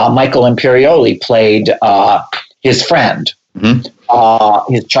 and Michael Imperioli played his friend,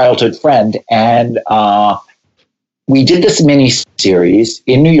 his childhood friend. And we did this mini-series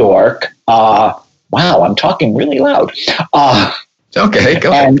in New York. Wow, I'm talking really loud. Okay,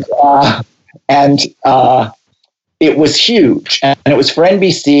 go ahead. And it was huge. And it was for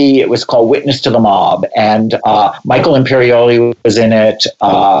NBC. It was called Witness to the Mob. And Michael Imperioli was in it.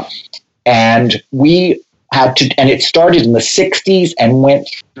 And we had to, and it started in the 60s and went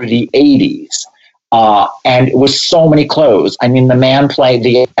through the 80s. And it was so many clothes. I mean,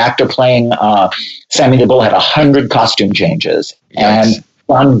 the actor playing Sammy the Bull had 100 costume changes. Yes. And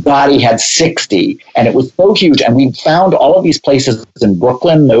John Gotti had 60. And it was so huge. And we found all of these places in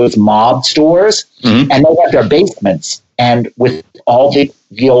Brooklyn, those mob stores, and they had their basements and with all the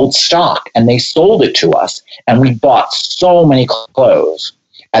old stock. And they sold it to us. And we bought so many clothes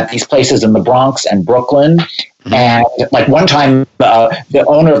at these places in the Bronx and Brooklyn. And like one time, the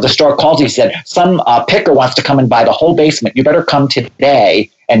owner of the store called. He said, "Some picker wants to come and buy the whole basement. You better come today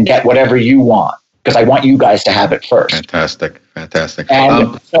and get whatever you want, because I want you guys to have it first." Fantastic.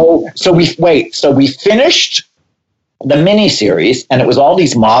 And so we finished the miniseries, and it was all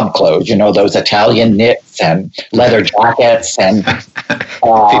these mob clothes, those Italian knits and leather jackets, and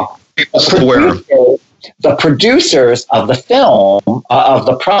the producers of the film, of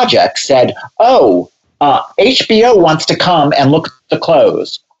the project, said, HBO wants to come and look at the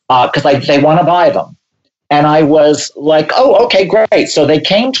clothes because they want to buy them. And I was like, oh, okay, great. So they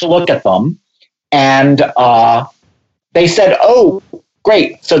came to look at them, and they said, oh,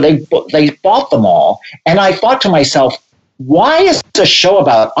 great. So they bought them all. And I thought to myself, why is a show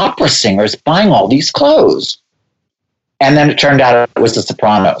about opera singers buying all these clothes? And then it turned out it was The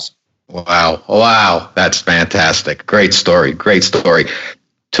Sopranos. Wow. That's fantastic. Great story.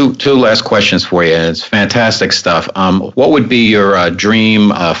 Two last questions for you, and it's fantastic stuff. What would be your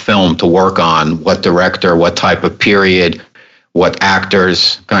dream film to work on? What director, what type of period, what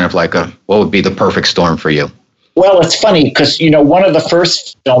actors, what would be the perfect storm for you? Well, it's funny because, one of the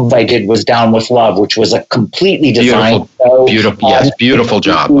first films I did was Down with Love, which was a completely designed show. Beautiful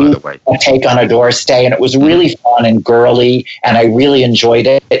job, by the way. A take on a door stay, and it was really fun and girly, and I really enjoyed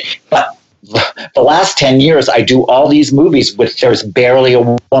it. But the last 10 years, I do all these movies with there's barely a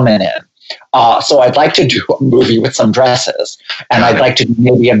woman in. So I'd like to do a movie with some dresses, and I'd like to do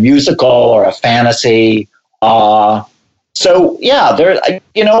maybe a musical or a fantasy. So yeah,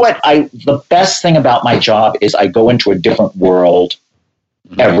 the best thing about my job is I go into a different world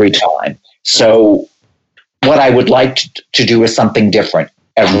every time. So what I would like to do is something different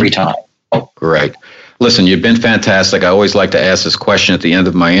every time. Great. Listen, you've been fantastic. I always like to ask this question at the end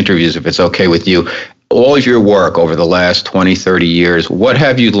of my interviews, if it's okay with you. All of your work over the last 20, 30 years, what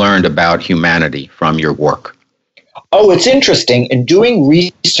have you learned about humanity from your work? Oh, it's interesting. In doing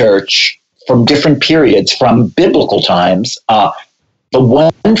research from different periods, from biblical times, the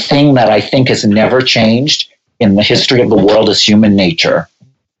one thing that I think has never changed in the history of the world is human nature.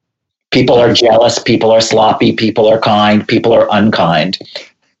 People are jealous, people are sloppy, people are kind, people are unkind.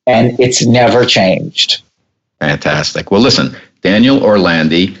 And it's never changed. Fantastic. Well, listen, Daniel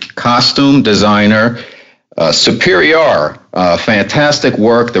Orlandi, costume designer, Superior, fantastic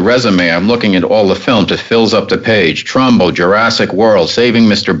work. The resume, I'm looking at all the films. It fills up the page. Trumbo, Jurassic World, Saving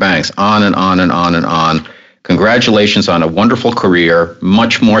Mr. Banks, on and on and on and on. Congratulations on a wonderful career,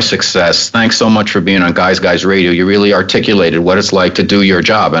 much more success. Thanks so much for being on Guys Radio. You really articulated what it's like to do your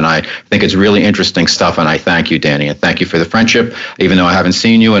job, and I think it's really interesting stuff, and I thank you, Danny, and thank you for the friendship. Even though I haven't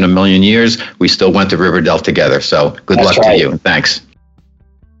seen you in a million years, we still went to Riverdale together, so good luck to you, and thanks.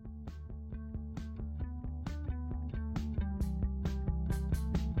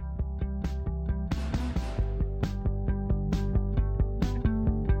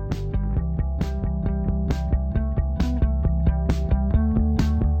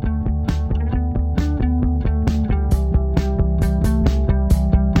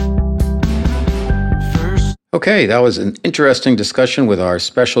 Okay, that was an interesting discussion with our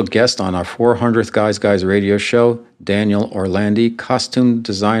special guest on our 400th Guys radio show, Daniel Orlandi, costume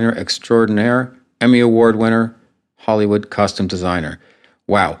designer extraordinaire, Emmy Award winner, Hollywood costume designer.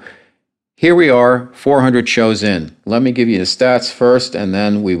 Wow. Here we are, 400 shows in. Let me give you the stats first, and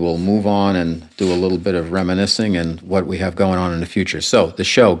then we will move on and do a little bit of reminiscing and what we have going on in the future. So, the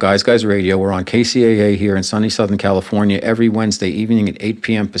show, Guys Radio, we're on KCAA here in sunny Southern California every Wednesday evening at 8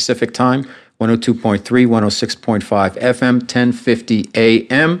 p.m. Pacific Time, 102.3, 106.5 FM, 1050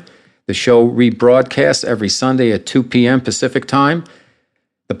 AM. The show rebroadcasts every Sunday at 2 p.m. Pacific Time.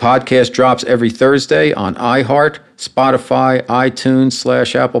 The podcast drops every Thursday on iHeart, Spotify,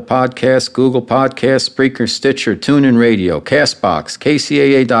 iTunes / Apple Podcasts, Google Podcasts, Spreaker, Stitcher, TuneIn Radio, CastBox,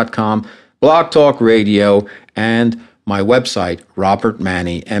 KCAA.com, Blog Talk Radio, and my website,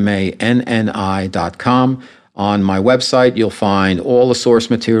 robertmanni, MANNI.com. On my website, you'll find all the source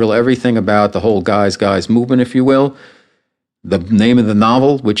material, everything about the whole Guys movement, if you will. The name of the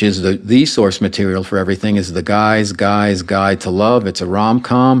novel, which is the source material for everything, is The Guys Guide to Love. It's a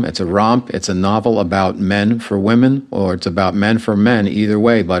rom-com, it's a romp, it's a novel about men for women, or it's about men for men, either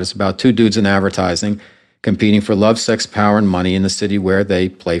way, but it's about two dudes in advertising competing for love, sex, power, and money in the city where they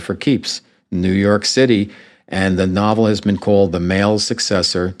play for keeps, New York City. And the novel has been called the male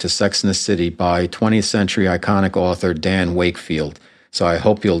successor to Sex and the City by 20th century iconic author Dan Wakefield. So I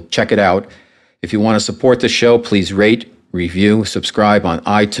hope you'll check it out. If you want to support the show, please rate, review, subscribe on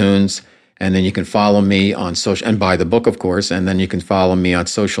iTunes, and then you can follow me on social, and buy the book, of course, and then you can follow me on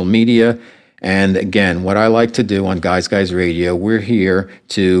social media. And again, what I like to do on Guys Radio, we're here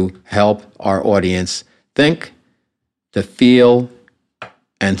to help our audience think, to feel,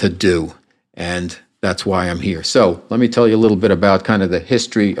 and to do. And that's why I'm here. So let me tell you a little bit about kind of the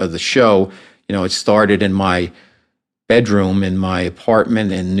history of the show. You know, it started in my bedroom in my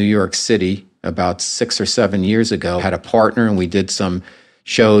apartment in New York City about 6 or 7 years ago. I had a partner, and we did some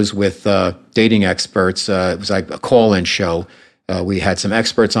shows with dating experts. It was like a call-in show. We had some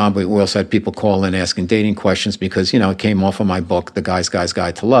experts on, but we also had people call in asking dating questions because, you know, it came off of my book, The Guys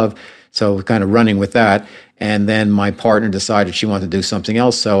Guide to Love. So we're kind of running with that. And then my partner decided she wanted to do something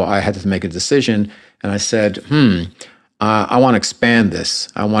else, so I had to make a decision. And I said, I want to expand this.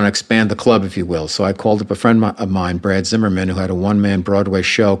 I want to expand the club, if you will. So I called up a friend of mine, Brad Zimmerman, who had a one-man Broadway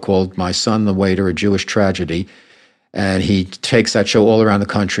show called My Son, the Waiter, A Jewish Tragedy. And he takes that show all around the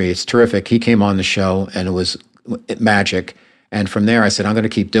country. It's terrific. He came on the show, and it was magic. And from there, I said, I'm going to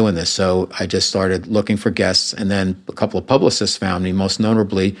keep doing this. So I just started looking for guests. And then a couple of publicists found me, most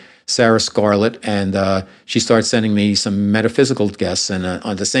notably Sarah Scarlett. And she started sending me some metaphysical guests. And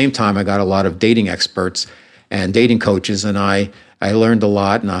at the same time, I got a lot of dating experts and dating coaches, and I learned a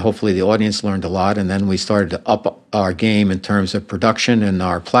lot, and hopefully the audience learned a lot, and then we started to up our game in terms of production and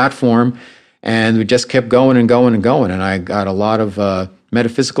our platform, and we just kept going and going and going, and I got a lot of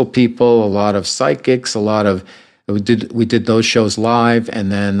metaphysical people, a lot of psychics, we did those shows live, and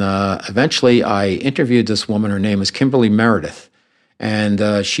then eventually I interviewed this woman. Her name is Kimberly Meredith,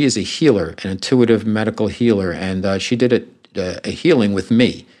 and she is a healer, an intuitive medical healer, and she did a healing with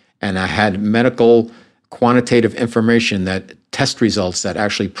me, and I had medical quantitative information, that test results that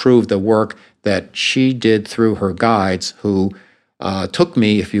actually proved the work that she did through her guides, who took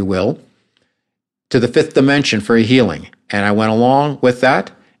me, if you will, to the fifth dimension for a healing. And I went along with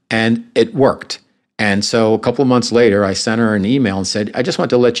that, and it worked. And so a couple of months later, I sent her an email and said, I just want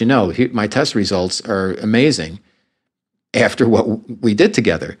to let you know, my test results are amazing after what we did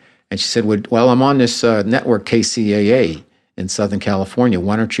together. And she said, well, I'm on this network, KCAA, in Southern California.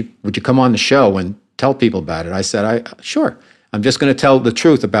 Would you come on the show and tell people about it? I said, sure. I'm just going to tell the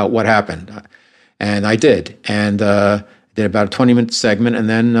truth about what happened. And I did. And did about a 20-minute segment. And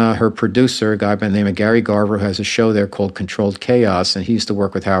then her producer, a guy by the name of Gary Garver, who has a show there called Controlled Chaos. And he used to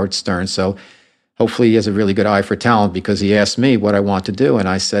work with Howard Stern. So hopefully he has a really good eye for talent, because he asked me what I want to do. And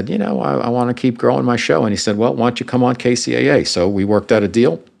I said, I want to keep growing my show. And he said, well, why don't you come on KCAA? So we worked out a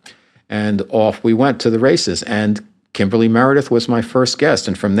deal, and off we went to the races. And Kimberly Meredith was my first guest.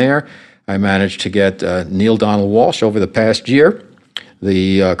 And from there, I managed to get Neil Donald Walsch over the past year,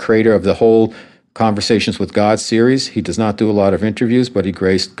 the creator of the whole Conversations with God series. He does not do a lot of interviews, but he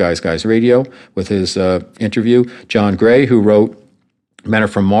graced Guys Radio with his interview. John Gray, who wrote Men Are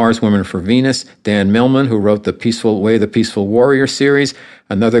From Mars, Women Are From Venus. Dan Millman, who wrote The Peaceful Warrior series.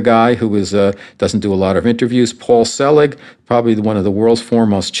 Another guy who doesn't do a lot of interviews. Paul Selig, probably one of the world's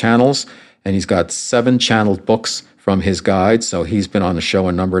foremost channels, and he's got 7 channeled books from his guides, so he's been on the show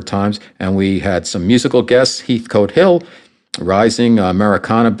a number of times. And we had some musical guests, Heathcote Hill, rising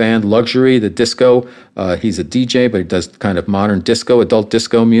Americana band, Luxury, the disco. He's a DJ, but he does kind of modern disco, adult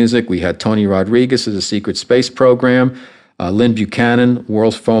disco music. We had Tony Rodriguez as a secret space program. Lynn Buchanan,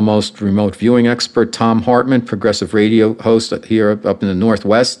 world's foremost remote viewing expert. Tom Hartman, progressive radio host here up in the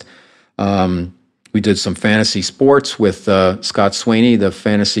Northwest. We did some fantasy sports with Scott Sweeney, the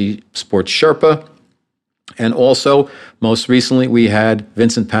fantasy sports Sherpa. And also, most recently, we had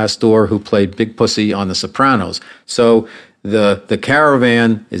Vincent Pastore, who played Big Pussy on The Sopranos. So the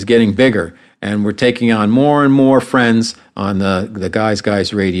caravan is getting bigger, and we're taking on more and more friends on the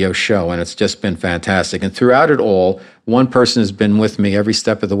Guys radio show, and it's just been fantastic. And throughout it all, one person has been with me every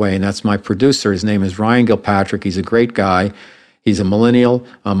step of the way, and that's my producer. His name is Ryan Gilpatrick. He's a great guy. He's a millennial.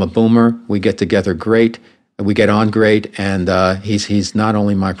 I'm a boomer. We get together great. We get on great, and he's not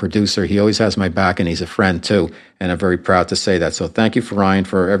only my producer, he always has my back, and he's a friend too, and I'm very proud to say that. So thank you, Ryan,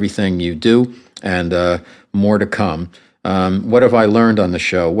 for everything you do, and more to come. What have I learned on the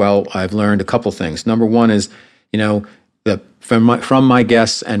show? Well, I've learned a couple things. Number one is, from my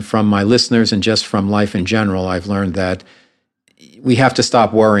guests and from my listeners and just from life in general, I've learned that we have to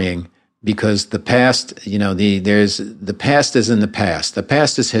stop worrying, because the past, the past is in the past. The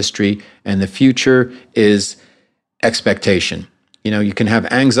past is history, and the future is expectation. You can have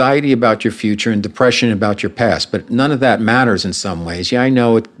anxiety about your future and depression about your past, but none of that matters in some ways. Yeah, I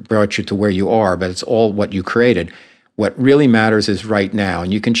know it brought you to where you are, but it's all what you created. What really matters is right now,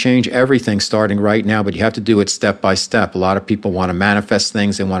 and you can change everything starting right now, but you have to do it step by step. A lot of people want to manifest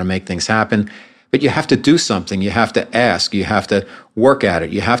things, they want to make things happen, but you have to do something. You have to ask. You have to work at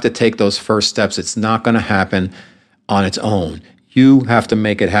it. You have to take those first steps. It's not going to happen on its own. You have to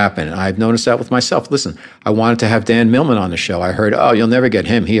make it happen. And I've noticed that with myself. Listen, I wanted to have Dan Millman on the show. I heard, you'll never get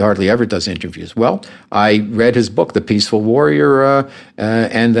him. He hardly ever does interviews. Well, I read his book, The Peaceful Warrior,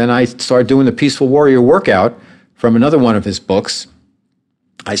 and then I started doing the Peaceful Warrior workout from another one of his books.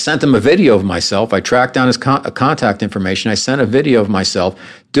 I sent him a video of myself. I tracked down his contact information. I sent a video of myself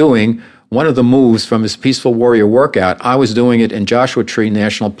doing one of the moves from his Peaceful Warrior workout. I was doing it in Joshua Tree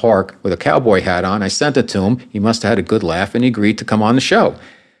National Park with a cowboy hat on. I sent it to him. He must have had a good laugh, and he agreed to come on the show.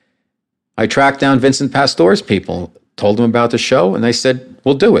 I tracked down Vincent Pastore's people, told them about the show, and they said,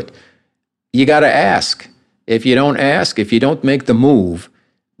 we'll do it. You got to ask. If you don't ask, if you don't make the move,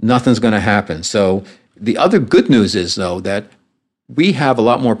 nothing's going to happen. So the other good news is, though, that we have a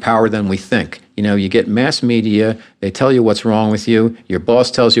lot more power than we think. You get mass media, they tell you what's wrong with you. Your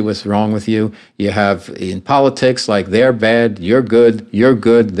boss tells you what's wrong with you. You have in politics, like they're bad, you're good,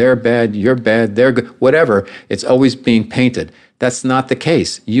 they're bad, you're bad, they're good, whatever. It's always being painted. That's not the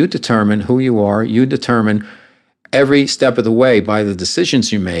case. You determine who you are. You determine every step of the way by the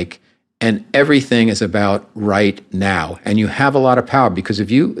decisions you make, and everything is about right now. And you have a lot of power, because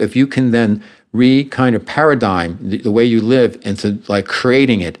if you can then kind of paradigm the way you live into like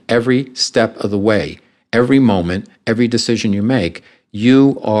creating it every step of the way, every moment, every decision you make,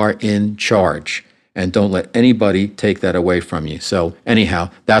 you are in charge, and don't let anybody take that away from you. So anyhow,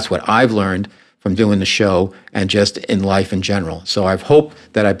 that's what I've learned from doing the show and just in life in general. So I hope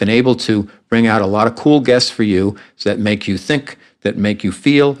that I've been able to bring out a lot of cool guests for you that make you think, that make you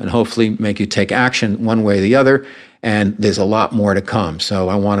feel, and hopefully make you take action one way or the other. And there's a lot more to come. So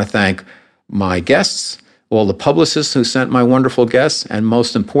I want to thank my guests, all the publicists who sent my wonderful guests, and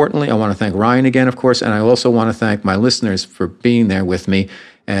most importantly, I want to thank Ryan again, of course, and I also want to thank my listeners for being there with me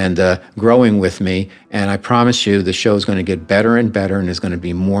and growing with me. And I promise you, the show is going to get better and better, and there's going to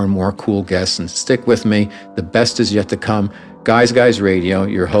be more and more cool guests. And stick with me. The best is yet to come. Guys Radio,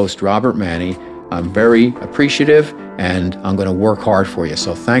 your host, Robert Manni. I'm very appreciative, and I'm going to work hard for you.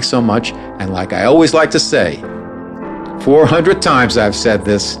 So thanks so much. And like I always like to say, 400 times I've said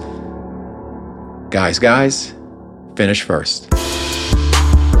this, guys, finish first.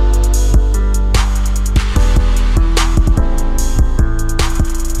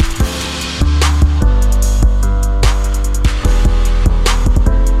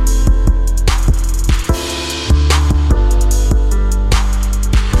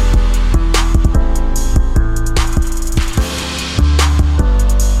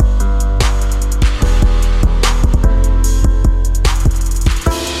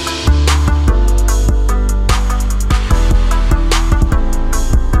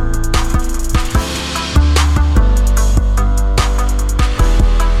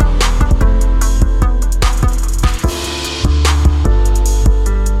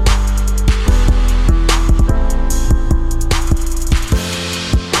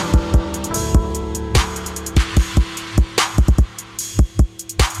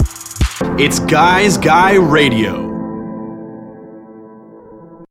 It's Guys Guy Radio.